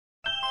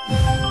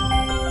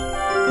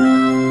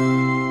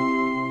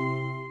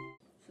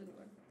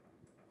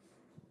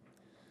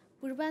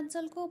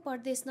पूर्वाञ्चलको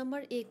प्रदेश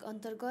नम्बर 1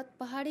 अन्तर्गत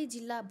पहाडी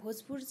जिल्ला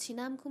भोजपुर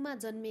छिनामखुमा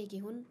जन्मिएकी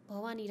हुन्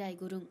भवानी राई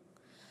गुरुङ।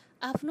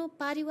 आफ्नो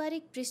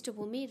पारिवारिक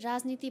पृष्ठभूमि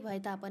राजनीति भए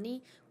तापनि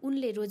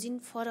उनले रोजिन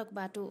फरक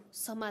बाटो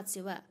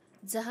समाजसेवा,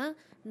 जहाँ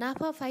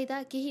नाफा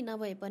फाइदा केही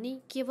नभए पनि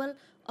केवल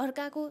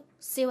अर्काको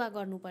सेवा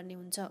गर्नुपर्ने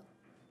हुन्छ।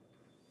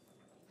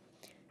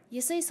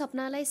 यसै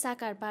सपनालाई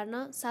साकार पार्न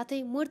साथै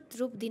मूर्त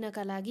रूप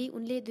दिनका लागि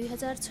उनले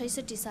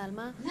 2066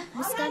 सालमा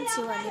मुस्कान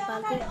सेवा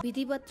नेपालको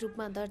विधिवत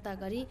रूपमा दर्ता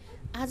गरी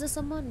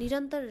आजसम्म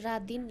निरन्तर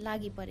रात दिन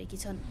लागि परेकी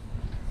छन्।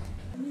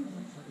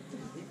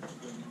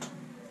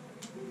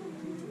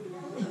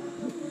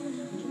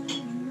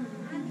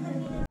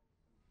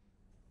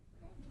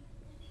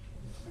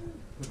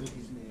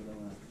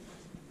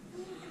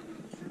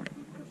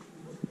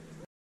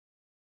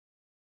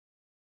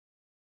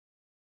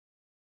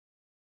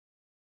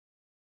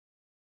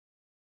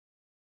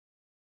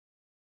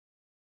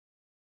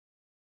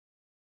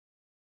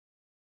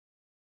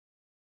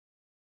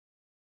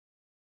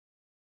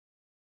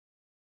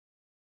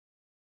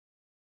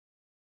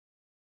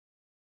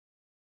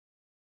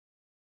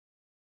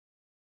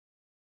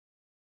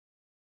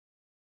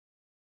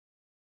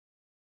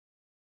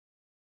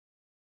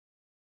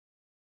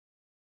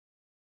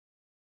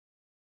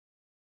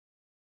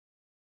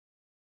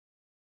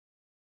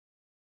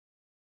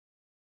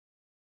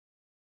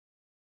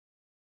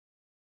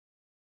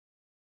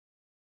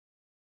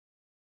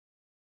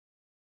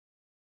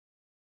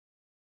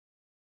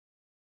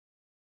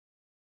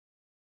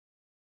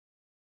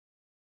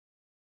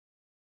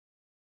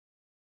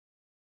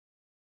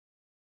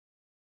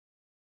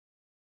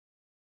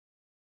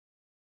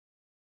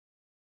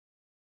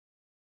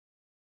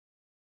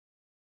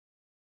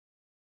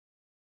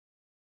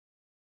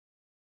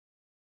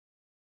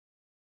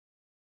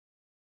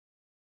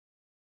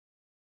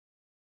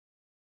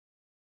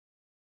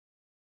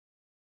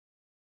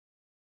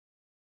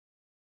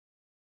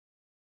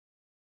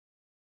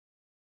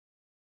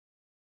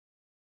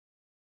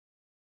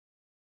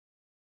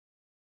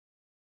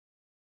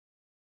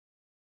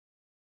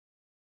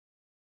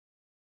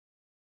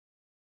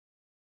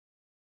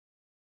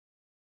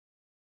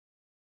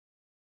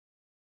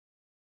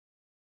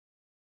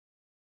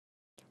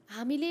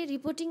 हामीले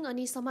रिपोर्टिङ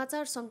अनि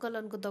समाचार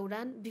सङ्कलनको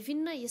दौरान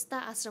विभिन्न यस्ता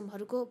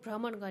आश्रमहरूको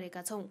भ्रमण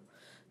गरेका छौँ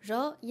र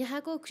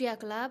यहाँको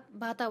क्रियाकलाप,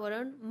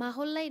 वातावरण,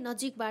 माहौललाई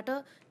नजिकबाट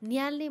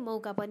निहाल्ने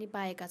मौका पनि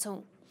पाएका छौँ।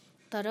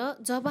 तर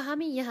जब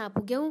हामी यहाँ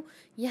पुग्यौँ,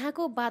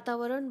 यहाँको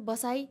वातावरण,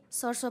 बसाई,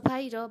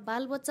 सरसफाई र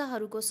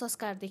बालबच्चाहरूको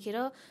संस्कार देखेर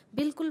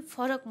बिल्कुल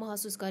फरक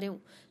महसुस गऱ्यौँ।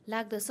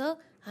 लाग्दछ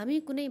हामी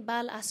कुनै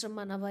बाल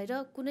आश्रममा नभएर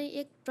कुनै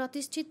एक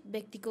प्रतिष्ठित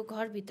व्यक्तिको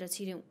घरभित्र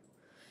छिर्यौँ।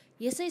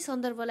 यसै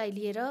सन्दर्भलाई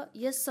लिएर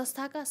यस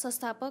संस्थाका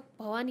संस्थापक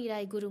भवानी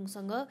राई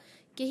गुरुङसँग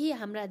केही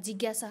हाम्रा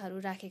जिज्ञासाहरू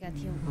राखेका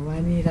थियौँ।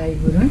 भवानी राई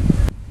गुरुङ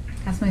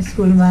खासमा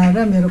स्कुलमा र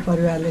मेरो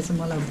परिवारले चाहिँ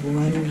मलाई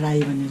भवानी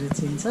राई भनेर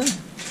चिन्छ।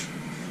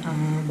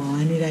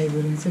 भवानी राई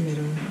गुरुङ चाहिँ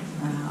मेरो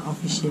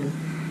अफिसियल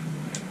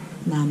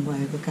नाम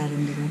भएको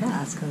कारणले गर्दा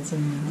आजकल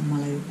चाहिँ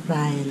मलाई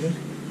प्रायःले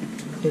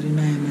फेरि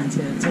नयाँ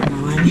मान्छेहरू चाहिँ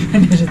भवानी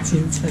भनेर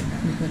चिन्छ।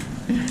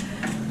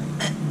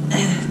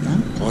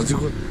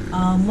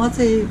 म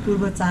चाहिँ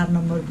पूर्व 4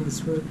 नम्बर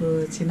भोजपुरको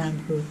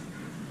छिनामको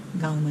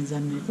गाउँमा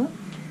जन्मेको।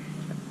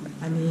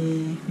 अनि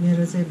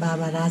मेरो चाहिँ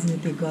बाबा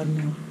राजनीति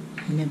गर्नु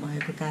हुने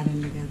भएको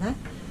कारणले गर्दा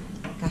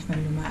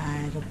काठमाडौँमा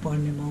आएर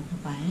पढ्ने मौका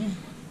पाएँ।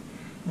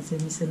 म चाहिँ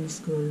मिसन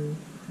स्कुल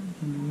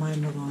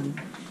महेन्द्र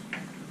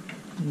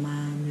भवनमा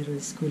मेरो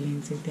स्कुलिङ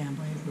चाहिँ त्यहाँ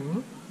भएको हो।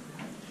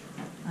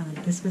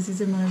 त्यसपछि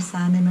चाहिँ मेरो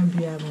सानैमा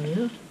बिहा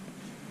भयो।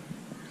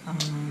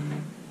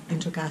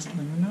 इन्टरकास्ट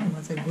भनौँ न, म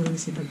चाहिँ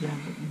गुरुङसित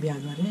बिहा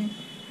गरेँ।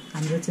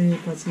 हाम्रो चाहिँ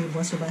पछि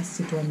बसोबास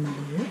चितवनमा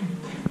भयो।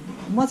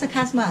 म चाहिँ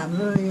खासमा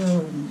हाम्रो यो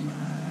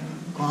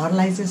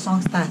घरलाई चाहिँ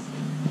संस्था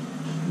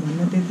भन्न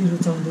त्यति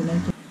रुचाउँदिनँ।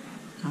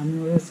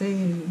 हाम्रो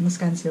चाहिँ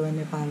मुस्कान सेवा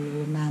नेपाल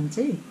हो नाम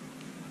चाहिँ।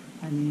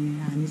 अनि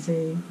हामी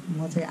चाहिँ म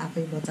चाहिँ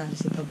आफै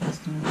बच्चाहरूसित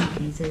बस्नु,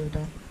 हामी चाहिँ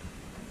एउटा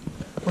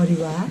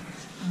परिवार।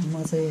 म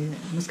चाहिँ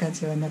मुस्कान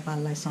सेवा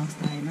नेपाललाई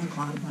संस्था होइन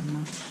घर भन्न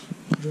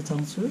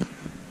रुचाउँछु।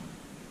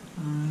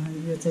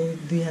 यो चाहिँ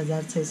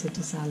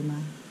 2066 सालमा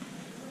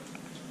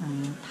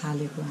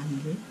थालेको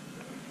हामीले।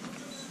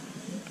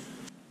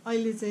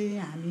 अहिले चाहिँ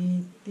हामी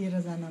 13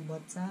 जना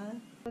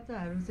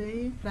बच्चाहरू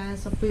चाहिँ प्रायः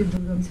सबै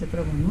दुर्गम क्षेत्र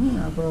भनौँ।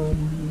 अब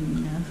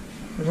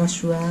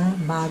रसुवा,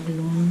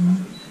 बागलुङ,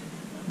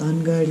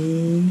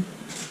 धनगढी,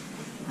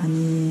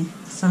 अनि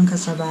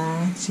शङ्खसभा,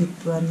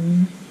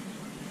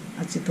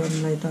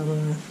 चितवनलाई त अब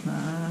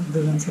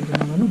दुर्गम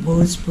क्षेत्रमा भनौँ,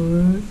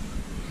 भोजपुर,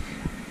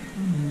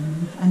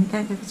 अनि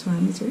कहाँ कहाँ छौँ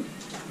हामी चाहिँ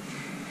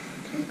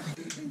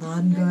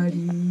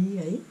धनगढी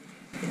है,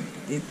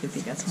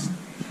 त्यतिका छौँ।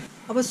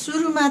 अब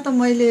सुरुमा त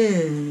मैले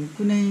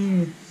कुनै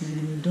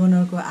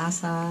डोनरको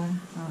आशा,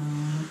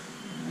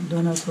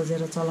 डोनर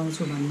खोजेर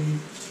चलाउँछु भन्ने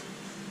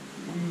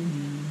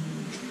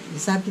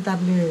हिसाब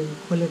किताबले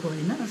खोलेको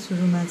होइन।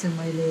 सुरुमा चाहिँ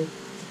मैले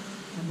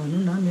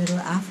भनौँ न मेरो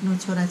आफ्नो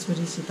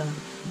छोराछोरीसित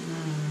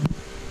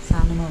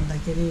सानोमा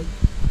हुँदाखेरि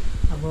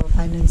अब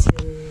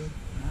फाइनेन्सियल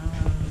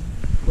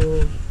को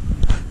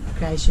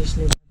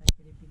क्राइसिसले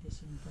गर्दाखेरि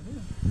विदेशी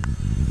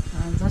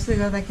जसले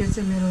गर्दाखेरि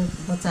चाहिँ मेरो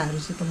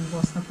बच्चाहरूसित म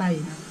बस्न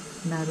पाइनँ।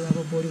 उनीहरू अब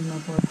बोर्डिङमा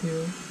पढ्थ्यो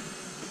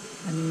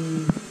अनि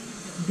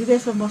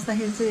विदेशमा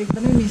बस्दाखेरि चाहिँ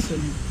एकदमै मिस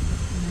हुने,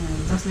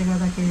 जसले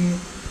गर्दाखेरि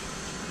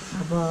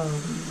अब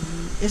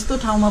यस्तो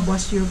ठाउँमा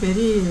बसियो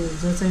फेरि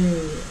जो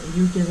चाहिँ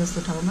युके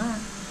जस्तो ठाउँमा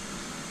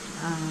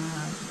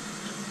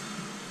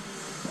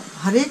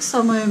हरेक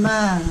समयमा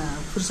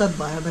फुर्सद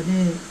भयो भने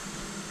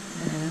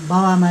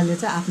बाबुआमाले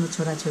चाहिँ आफ्नो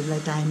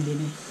छोराछोरीलाई टाइम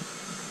दिने,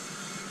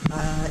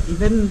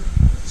 इभन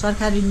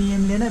सरकारी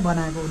नियमले नै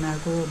बनाएको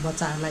उनीहरूको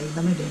बच्चाहरूलाई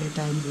एकदमै धेरै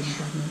टाइम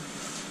दिनुपर्ने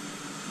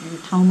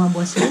ठाउँमा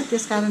बस्यो।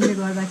 त्यस कारणले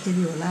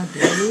गर्दाखेरि होला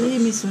धेरै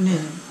मिस हुने।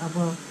 अब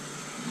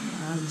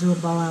जो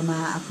बाबुआमा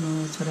आफ्नो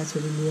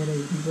छोराछोरी लिएर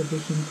हिँडेको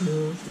देखिन्थ्यो,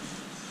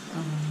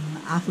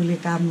 आफूले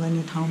काम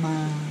गर्ने ठाउँमा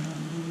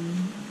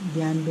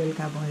बिहान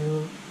बेलुका भयो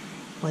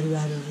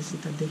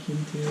परिवारहरूसित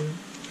देखिन्थ्यो,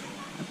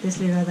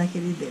 त्यसले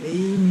गर्दाखेरि धेरै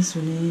मिस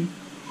हुने।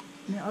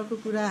 अनि अर्को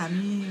कुरा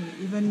हामी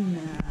इभन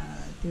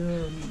त्यो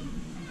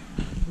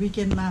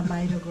विकेन्डमा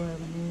बाहिर गयो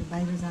भने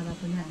बाहिर जाँदा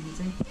पनि हामी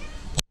चाहिँ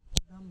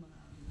एकदम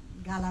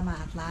गालामा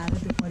हात लाएर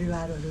त्यो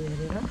परिवारहरू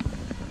हेरेर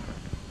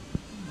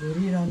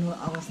घुरिरहनु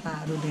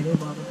अवस्थाहरू धेरै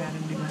भएको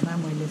कारणले गर्दा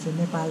मैले चाहिँ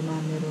नेपालमा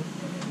मेरो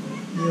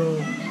यो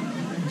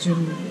जुन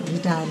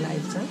रिटायर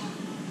लाइफ छ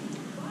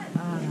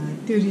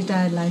त्यो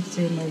रिटायर लाइफ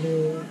चाहिँ मैले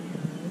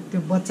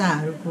त्यो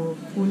बच्चाहरूको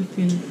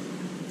फुलफिल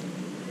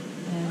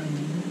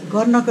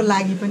गर्नको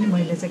लागि पनि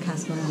मैले चाहिँ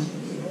खासमा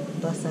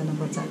 10जना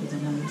बच्चाहरू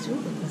जन्माएको छु।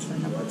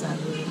 10जना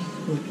बच्चाहरू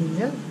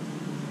हुर्किन्जेल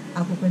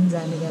आफू पनि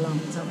जाने बेला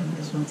हुन्छ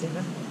भन्ने सोचेर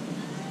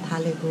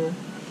थालेको।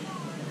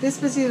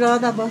 त्यसपछि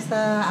रहँदा बस्दा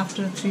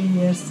आफ्टर 3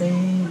 इयर्स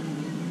चाहिँ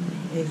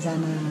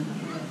एकजना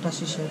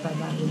टसी शेर्पा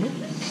बाबुले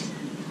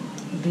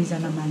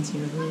 2जना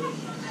मान्छेहरू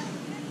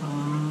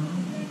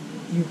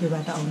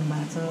युकेबाट आउनु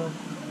भएको छ,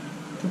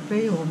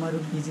 थुप्रै होमहरू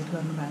भिजिट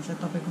गर्नुभएको छ,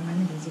 तपाईँकोमा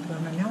नि भिजिट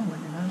गर्न ल्याउँ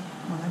भनेर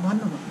मलाई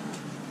भन्नुभयो।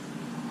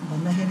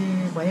 भन्दाखेरि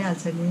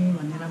भइहाल्छ नि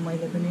भनेर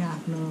मैले पनि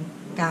आफ्नो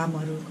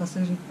कामहरू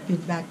कसरी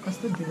फिडब्याक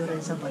कस्तो दिँदो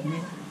रहेछ भन्ने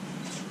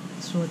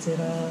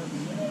सोचेर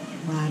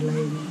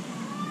उहाँहरूलाई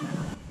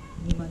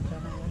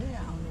निमन्त्रणा गरेँ।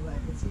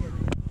 आउनुभएपछि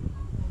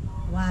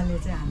उहाँले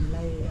चाहिँ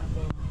हामीलाई अब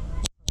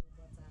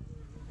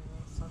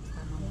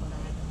संस्था मन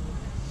पराएर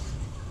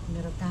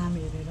मेरो काम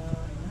हेरेर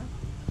होइन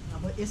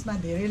अब यसमा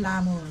धेरै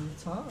लामो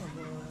छ अब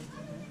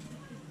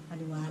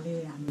अनि उहाँले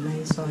हामीलाई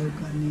सहयोग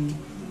गर्ने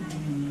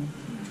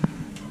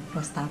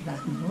प्रस्ताव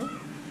राख्नुभयो।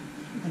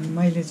 अनि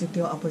मैले चाहिँ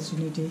त्यो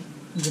अपर्च्युनिटी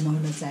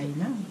गुमाउन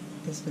चाहिनँ।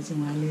 त्यसपछि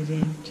उहाँले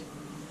रेन्ट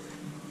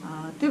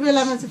त्यो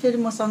बेलामा चाहिँ फेरि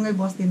म सँगै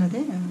बस्दिनँ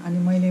थिएँ। अनि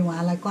मैले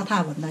उहाँलाई कथा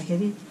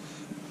भन्दाखेरि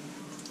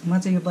म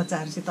चाहिँ यो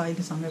बच्चाहरूसित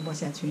अहिले सँगै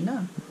बसेको छुइनँ,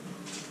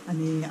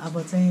 अनि अब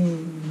चाहिँ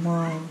म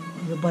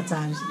यो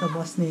बच्चाहरूसित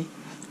बस्ने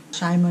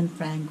साइमन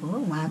फ्र्याङ्क हो,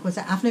 उहाँको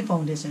चाहिँ आफ्नै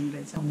फाउन्डेसन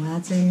रहेछ। उहाँ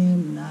चाहिँ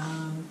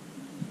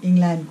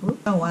इङ्ल्यान्डको,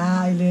 उहाँ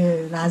अहिले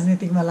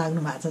राजनीतिकमा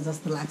लाग्नु भएको छ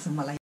जस्तो लाग्छ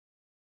मलाई।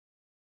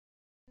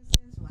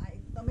 उहाँ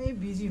एकदमै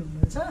बिजी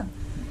हुनुहुन्छ,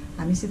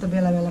 हामीसित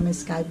बेला बेलामा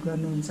स्काइप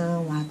गर्नुहुन्छ।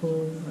 उहाँको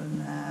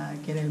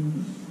के अरे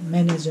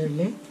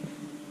म्यानेजरले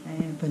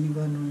पनि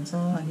गर्नुहुन्छ,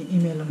 अनि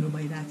इमेलहरू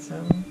भइरहेको छ,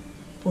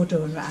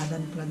 फोटोहरू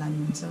आदान प्रदान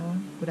हुन्छ,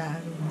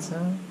 कुराहरू हुन्छ।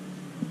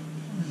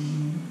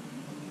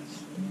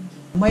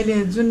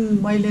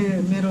 मैले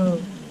मेरो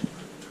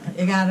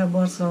 11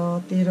 वर्ष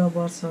 13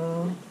 वर्ष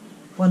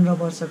 15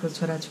 वर्षको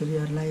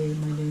छोराछोरीहरूलाई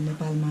मैले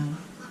नेपालमा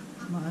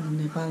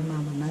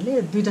भन्नाले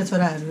 2टा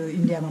छोराहरू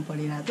इन्डियामा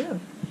पढिरहेको थियो,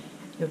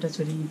 एउटा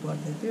छोरी नि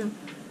पढ्दै थियो।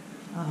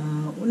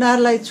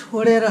 उनीहरूलाई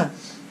छोडेर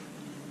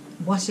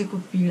बसेको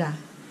पीडा,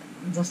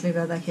 जसले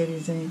गर्दाखेरि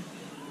चाहिँ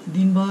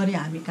दिनभरि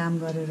हामी काम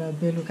गरेर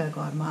बेलुका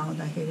घरमा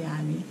आउँदाखेरि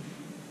हामी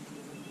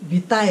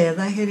भित्ता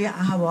हेर्दाखेरि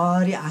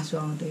आँखाभरि आँसु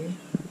आउँथ्यो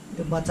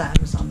त्यो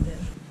बच्चाहरू सम्झेर।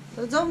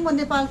 तर जब म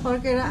नेपाल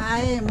फर्केर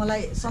आएँ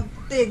मलाई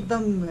सधैँ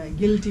एकदम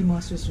गिल्टी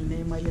महसुस हुने,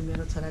 मैले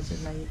मेरो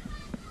छोराछोरीलाई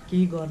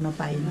केही गर्न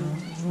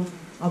पाइनँ।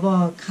 अब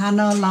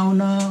खाना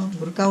लाउन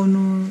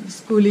हुर्काउनु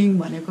स्कुलिङ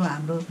भनेको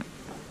हाम्रो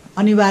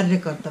अनिवार्य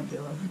कर्तव्य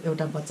हो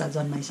एउटा बच्चा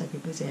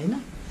जन्माइसकेपछि होइन।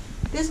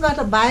 त्यसबाट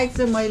बाहेक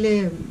चाहिँ मैले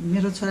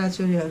मेरो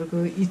छोराछोरीहरूको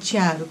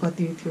इच्छाहरू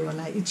कति थियो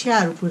होला,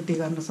 इच्छाहरू पूर्ति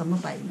गर्नसम्म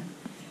पाइनँ।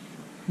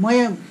 म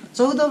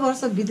 14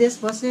 वर्ष विदेश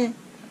बसेँ,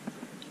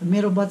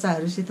 मेरो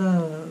बच्चाहरूसित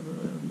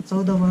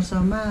 14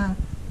 वर्षमा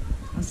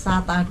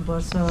 7-8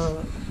 वर्ष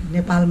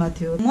नेपालमा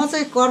थियो। म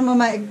चाहिँ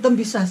कर्ममा एकदम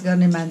विश्वास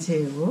गर्ने मान्छे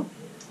हो,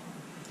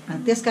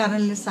 त्यस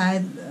कारणले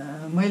सायद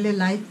मैले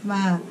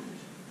लाइफमा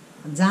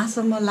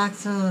जहाँसम्म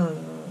लाग्छ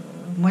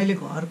मैले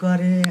घर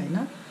गरेँ होइन।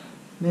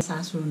 मेरो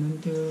सासू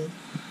हुनुहुन्थ्यो,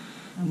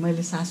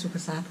 मैले सासूको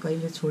साथ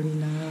कहिले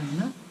छोडिनँ होइन।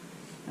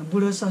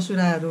 बुढो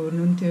ससुराहरू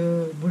हुनुहुन्थ्यो,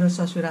 बुढो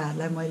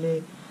ससुराहरूलाई मैले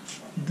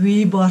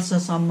 2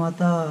 वर्षसम्म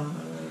त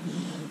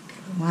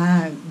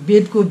उहाँ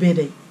बेडको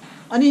बेडै।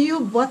 अनि यो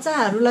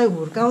बच्चाहरूलाई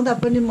हुर्काउँदा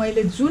पनि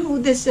मैले जुन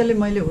उद्देश्यले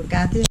मैले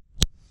हुर्काएको थिएँ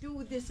त्यो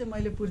उद्देश्य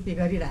मैले पूर्ति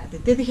गरिरहेको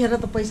थिएँ। त्यतिखेर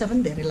त पैसा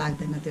पनि धेरै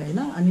लाग्दैन थियो होइन।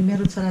 अनि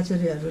मेरो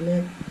छोराछोरीहरूले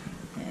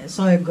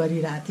सहयोग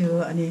गरिरहेको थियो,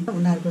 अनि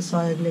उनीहरूको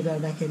सहयोगले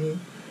गर्दाखेरि।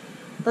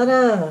 तर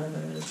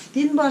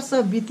 3 वर्ष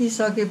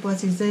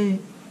बितिसकेपछि चाहिँ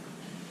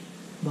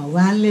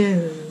भगवान्ले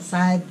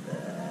सायद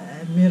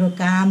मेरो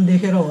काम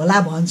देखेर होला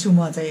भन्छु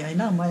म चाहिँ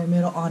होइन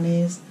मेरो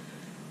अनेस्ट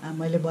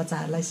मैले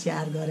बच्चाहरूलाई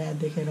स्याहार गरे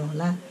देखेर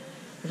होला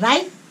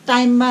राइट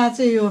टाइममा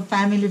चाहिँ यो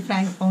फ्यामिली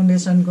फ्र्याङ्क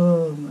फाउन्डेसनको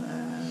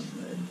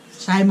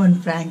साइमन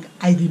फ्र्याङ्क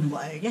आइदिनु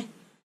भयो क्या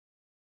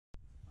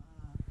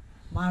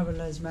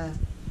मार्बलजमा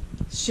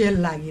सेल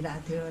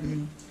लागिरहेको थियो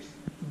अनि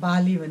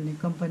बाली भन्ने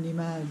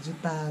कम्पनीमा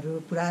जुत्ताहरू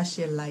पुरा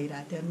सेल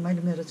लागिरहेको थियो अनि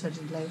मैले मेरो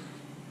छोरीलाई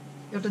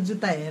एउटा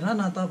जुत्ता हेर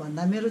न त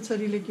भन्दा मेरो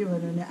छोरीले के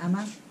भन्यो भने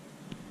आमा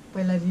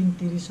पहिला ऋण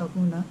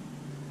तिरिसकौँ न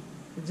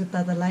जुत्ता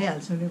त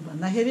लगाइहाल्छु नि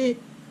भन्दाखेरि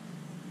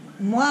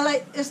मलाई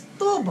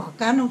यस्तो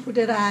भक्कानो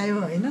फुटेर आयो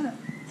होइन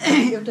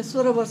एउटा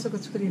 16 वर्षको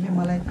छोरीले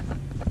मलाई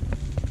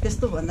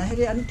त्यस्तो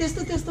भन्दाखेरि अनि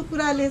त्यस्तो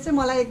कुराले चाहिँ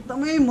मलाई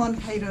एकदमै मन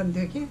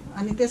खाइरहन्थ्यो कि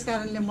अनि त्यस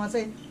कारणले म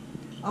चाहिँ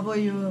अब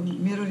यो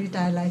मेरो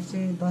रिटायर लाइफ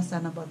चाहिँ 10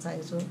 जना बच्चा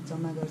यसो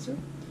जम्मा गर्छु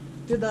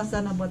त्यो 10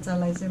 जना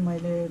बच्चालाई चाहिँ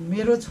मैले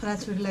मेरो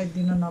छोराछोरीलाई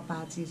दिन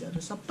नपाए चिजहरू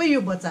सबै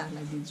यो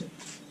बच्चाहरूलाई दिन्छु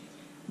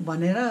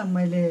भनेर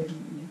मैले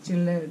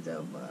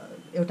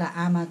एउटा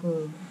आमाको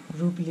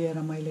रूप लिएर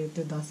मैले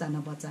त्यो 10 जना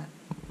बच्चा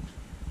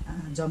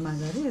जम्मा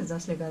गरेँ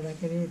जसले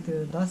गर्दाखेरि त्यो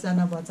 10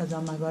 जना बच्चा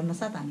जम्मा गर्न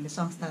साथ हामीले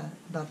संस्था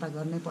दर्ता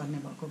गर्नै पर्ने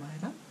भएको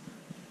भएर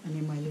अनि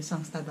मैले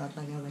संस्था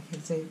दर्ता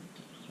गर्दाखेरि चाहिँ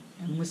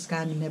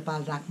मुस्कान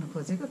नेपाल राख्न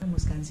खोजेको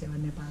मुस्कान सेवा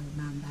नेपाल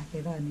नाम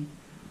राखेर अनि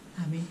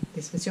हामी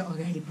त्यसपछि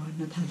अगाडि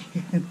बढ्न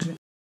थाल्यौँ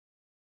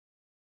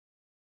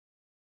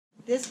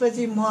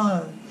त्यसपछि म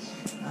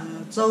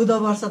 14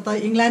 वर्ष त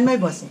इङ्ल्यान्डमै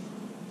बसेँ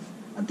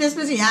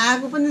त्यसपछि यहाँ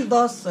आएको पनि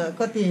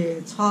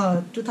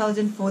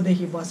 2004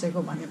 देखि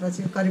बसेको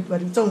भनेपछि करिब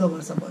 14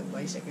 वर्ष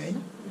भइसक्यो होइन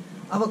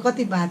अब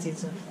कति बाँकी छ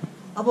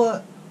अब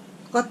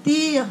कति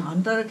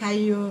हन्टर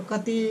खाइयो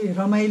कति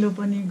रमाइलो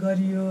पनि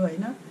गरियो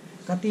होइन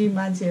कति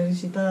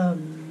मान्छेहरूसित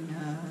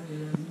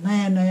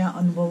नयाँ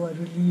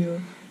अनुभवहरू लियो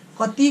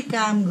कति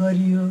काम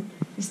गरियो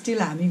स्टिल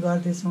हामी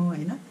गर्दैछौँ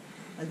होइन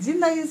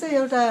जिन्दगी चाहिँ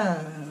एउटा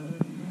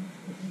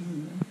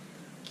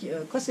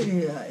कसरी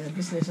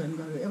विश्लेषण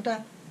गर्यो एउटा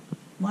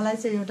मलाई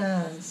चाहिँ एउटा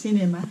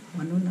सिनेमा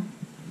भनौँ न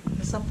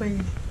सबै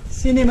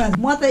सिनेमा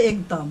म त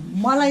एकदम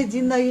मलाई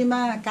जिन्दगीमा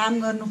काम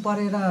गर्नु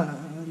परेर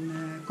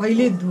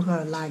कहिले दुःख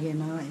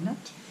लागेन होइन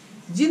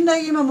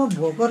जिन्दगीमा म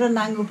भोको र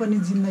नाङ्गो पनि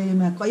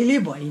जिन्दगीमा कहिले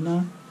भइनँ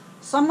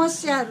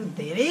समस्याहरू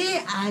धेरै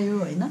आयो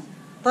होइन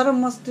तर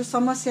म त्यो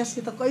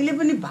समस्यासित कहिले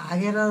पनि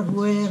भागेर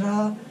रोएर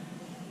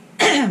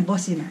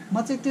बसिनँ म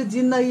चाहिँ त्यो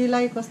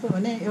जिन्दगीलाई कस्तो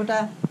भने एउटा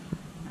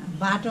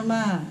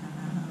बाटोमा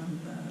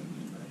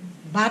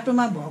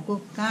भएको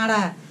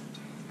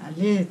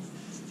काँडाले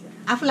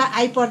आफूलाई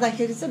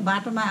आइपर्दाखेरि चाहिँ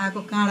बाटोमा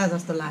आएको काँडा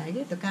जस्तो लाग्यो कि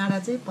त्यो काँडा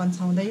चाहिँ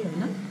पन्छाउँदै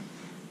होइन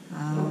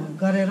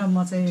गरेर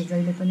म चाहिँ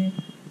जहिले पनि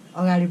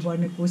अगाडि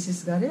बढ्ने कोसिस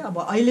गरेँ अब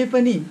अहिले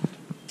पनि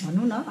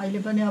भनौँ न अहिले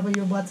पनि अब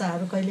यो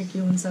बच्चाहरू कहिले के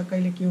हुन्छ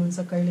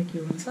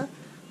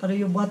तर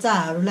यो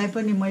बच्चाहरूलाई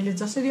पनि मैले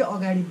जसरी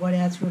अगाडि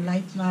बढाएको छु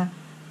लाइफमा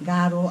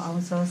गाह्रो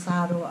आउँछ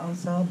साह्रो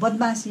आउँछ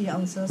बदमासी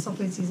आउँछ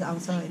सबै चिज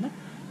आउँछ होइन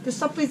त्यो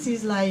सबै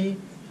चिजलाई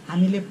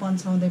हामीले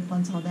पन्छाउँदै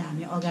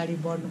हामी अगाडि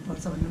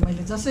बढ्नुपर्छ भनेर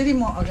मैले जसरी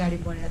म अगाडि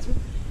बढाएको छु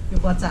यो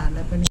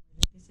बच्चाहरूलाई पनि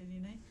त्यसरी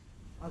नै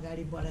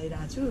अगाडि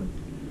बढाइरहेको छु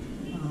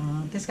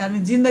त्यस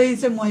कारण जिन्दगी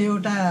चाहिँ म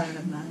एउटा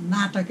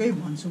नाटकै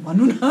भन्छु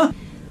भनौँ न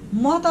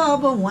म त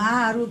अब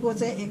उहाँहरूको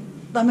चाहिँ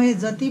एकदमै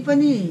जति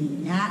पनि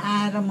यहाँ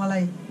आएर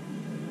मलाई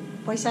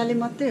पैसाले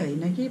मात्रै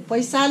होइन कि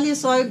पैसाले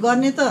सहयोग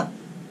गर्ने त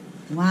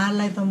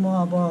उहाँहरूलाई त म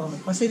अब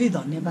कसरी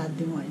धन्यवाद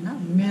दिउँ होइन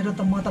मेरो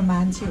त म त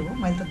मान्छे हो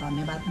मैले त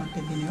धन्यवाद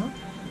मात्रै दिने हो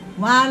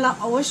उहाँहरूलाई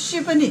अवश्य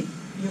पनि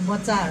यो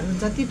बच्चाहरू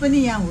जति पनि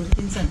यहाँ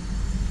हुर्किन्छन्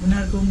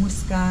उनीहरूको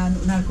मुस्कान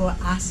उनीहरूको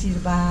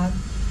आशीर्वाद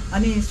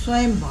अनि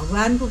स्वयं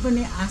भगवानको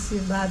पनि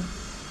आशीर्वाद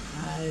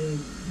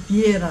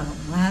दिएर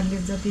उहाँहरूले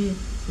जति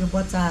यो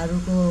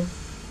बच्चाहरूको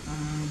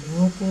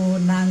भोको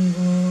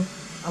नाङ्गो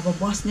अब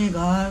बस्ने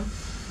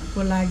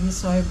घरको लागि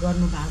सहयोग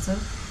गर्नु भएको छ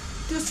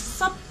त्यो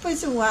सबै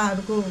चाहिँ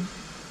उहाँहरूको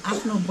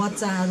आफ्नो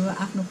बच्चाहरू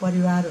आफ्नो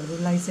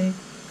परिवारहरूलाई चाहिँ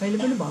कहिले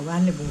पनि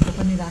भगवानले भोको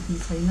पनि राख्ने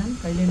छैनन्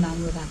कहिले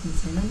नाङ्गो राख्ने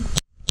छैनन्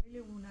कहिले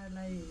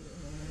उनीहरूलाई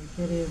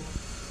के अरे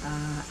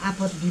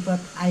आपद विपद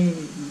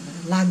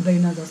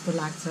लाग्दैन जस्तो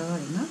लाग्छ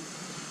होइन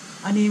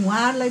अनि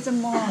उहाँहरूलाई चाहिँ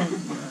म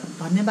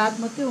धन्यवाद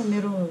मात्रै हो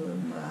मेरो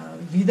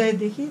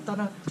हृदयदेखि तर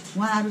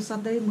उहाँहरू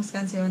सधैँ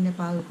मुस्कान सेवा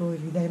नेपालको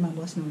हृदयमा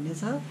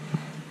बस्नुहुनेछ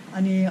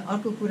अनि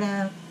अर्को कुरा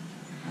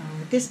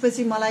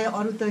त्यसपछि मलाई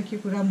अरू त के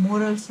कुरा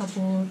मोरल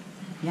सपोर्ट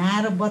यहाँ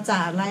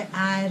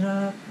आएर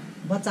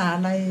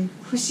बच्चाहरूलाई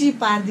खुसी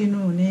पारिदिनु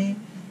हुने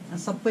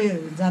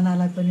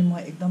सबैजनालाई पनि म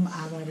एकदम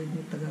आभारी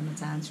व्यक्त गर्न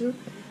चाहन्छु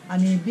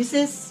अनि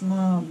विशेष म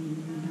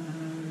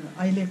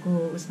अहिलेको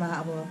उसमा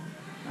अब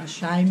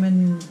साइमन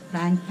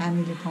फ्र्याङ्क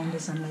फ्यामिली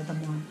फाउन्डेसनलाई त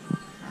म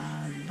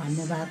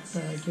धन्यवाद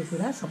के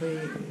कुरा सबै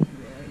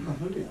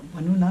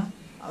भनौँ न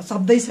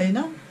शब्दै छैन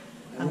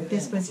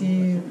त्यसपछि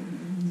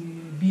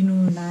बिनु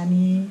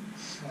नानी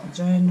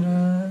जयेन्द्र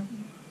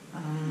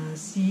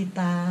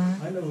सीता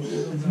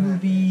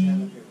रुबी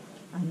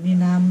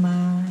निनाम्मा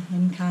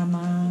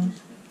हेन्खामा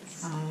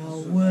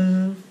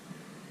वुल्फ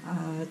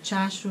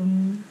चासुम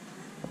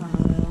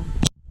उहाँहरू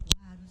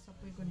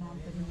सबैको नाम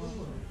पनि म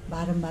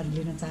बारम्बार नामहरू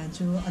लिन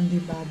चाहन्छु।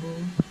 अन्दिप बाबु,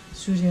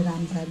 सूर्य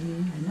रामजाली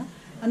होइन।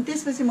 अनि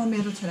त्यसपछि म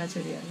मेरो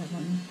छोराछोरीहरूलाई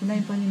भनौँ, कुनै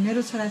पनि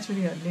मेरो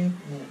छोराछोरीहरूले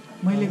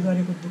मैले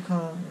गरेको दुःख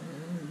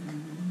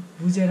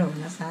बुझेर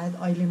होला सायद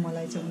अहिले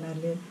मलाई चाहिँ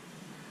उनीहरूले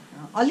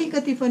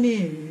अलिकति पनि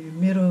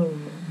मेरो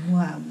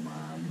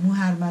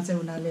मुहारमा चाहिँ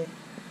उनीहरूले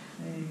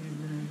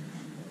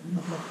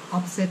मतलब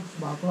अपसेट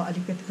भएको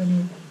अलिकति पनि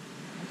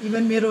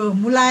इभन मेरो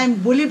मुलायम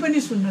बोली पनि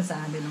सुन्न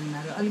चाहँदैन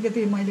उनीहरू। अलिकति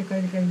मैले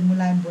कहिले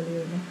मुलायम बोलेँ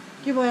भने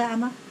के भयो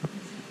आमा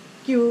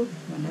के हो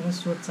भनेर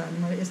सोध्छ। अनि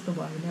मैले यस्तो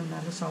भयो भने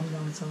उनीहरूले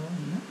सम्झाउँछ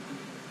होइन।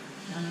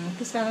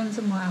 त्यस कारण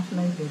चाहिँ म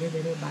आफूलाई धेरै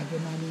धेरै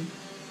भाग्यमानी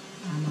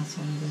आमा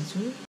सम्झन्छु।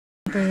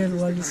 इम्पेरियल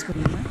वर्ल्ड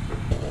स्कुलमा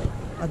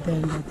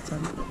अध्ययनरत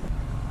छन्।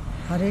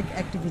 हरेक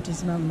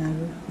एक्टिभिटिजमा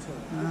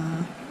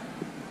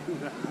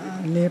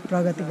उनीहरूले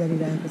प्रगति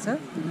गरिरहेको छ।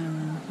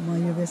 म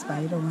योगेश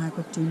भाइ र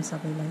उहाँको टिम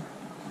सबैलाई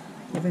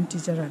इभन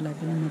टिचरहरूलाई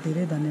पनि म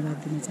धेरै धन्यवाद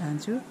दिन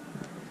चाहन्छु।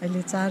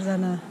 अहिले 4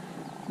 जना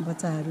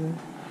बच्चाहरू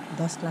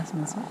 10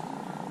 क्लासमा छ।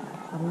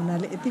 अब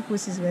उनीहरूले यति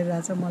कोसिस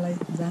गरिरहेछ, मलाई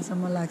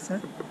जहाँसम्म लाग्छ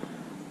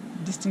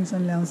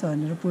डिस्टिङसन ल्याउँछ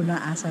भनेर पूर्ण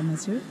आशामा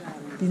छु।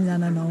 3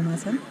 जना 9मा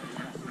छन्।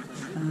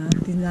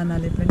 3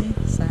 जनाले पनि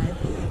सायद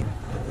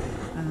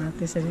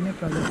त्यसरी नै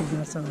प्रगति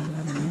गर्छ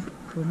होला भन्ने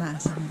पूर्ण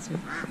आशामा छु।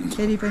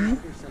 फेरि पनि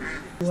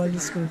वर्ल्ड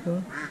स्कुलको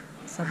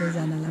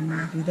सबैजनालाई म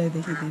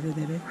हृदयदेखि धेरै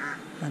धेरै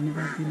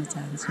धन्यवाद दिन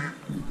चाहन्छु।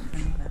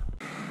 धन्यवाद।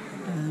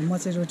 म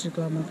चाहिँ रोटरी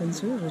क्लबमा पनि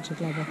छु, रोटरी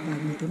क्लब अफ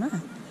बागमतीमा।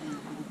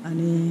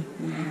 अनि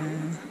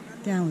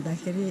त्यहाँ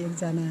हुँदाखेरि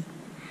एकजना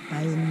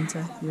भाइ हुनुहुन्छ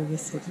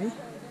योगेश छेत्री।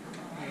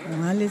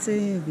 उहाँले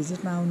चाहिँ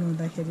भिजिटमा आउनु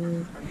हुँदाखेरि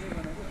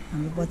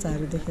हाम्रो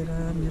बच्चाहरू देखेर,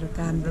 मेरो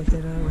काम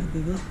देखेर,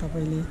 दिदी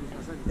तपाईँले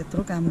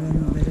यत्रो काम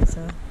गर्नुहुँदो रहेछ,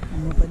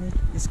 म पनि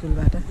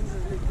स्कुलबाट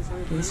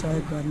केही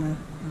सहयोग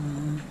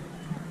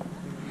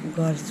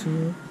गर्छु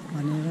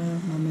भनेर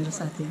म मेरो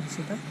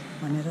साथीहरूसित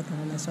भनेर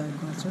तपाईँलाई सहयोग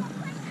गर्छु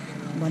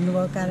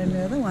भन्नुभएको कारणले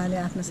गर्दा उहाँले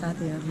आफ्नो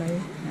साथीहरूलाई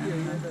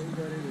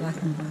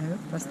राख्नुभयो,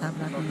 प्रस्ताव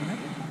राख्नुभयो।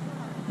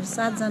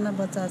 7 जना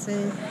बच्चा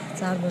चाहिँ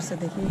 4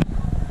 वर्षदेखि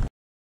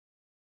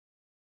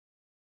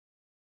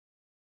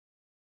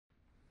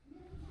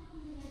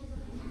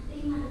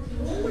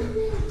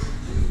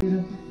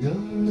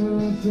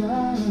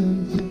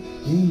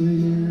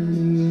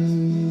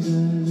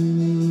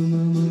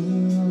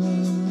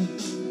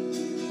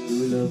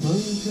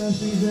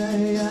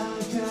Saya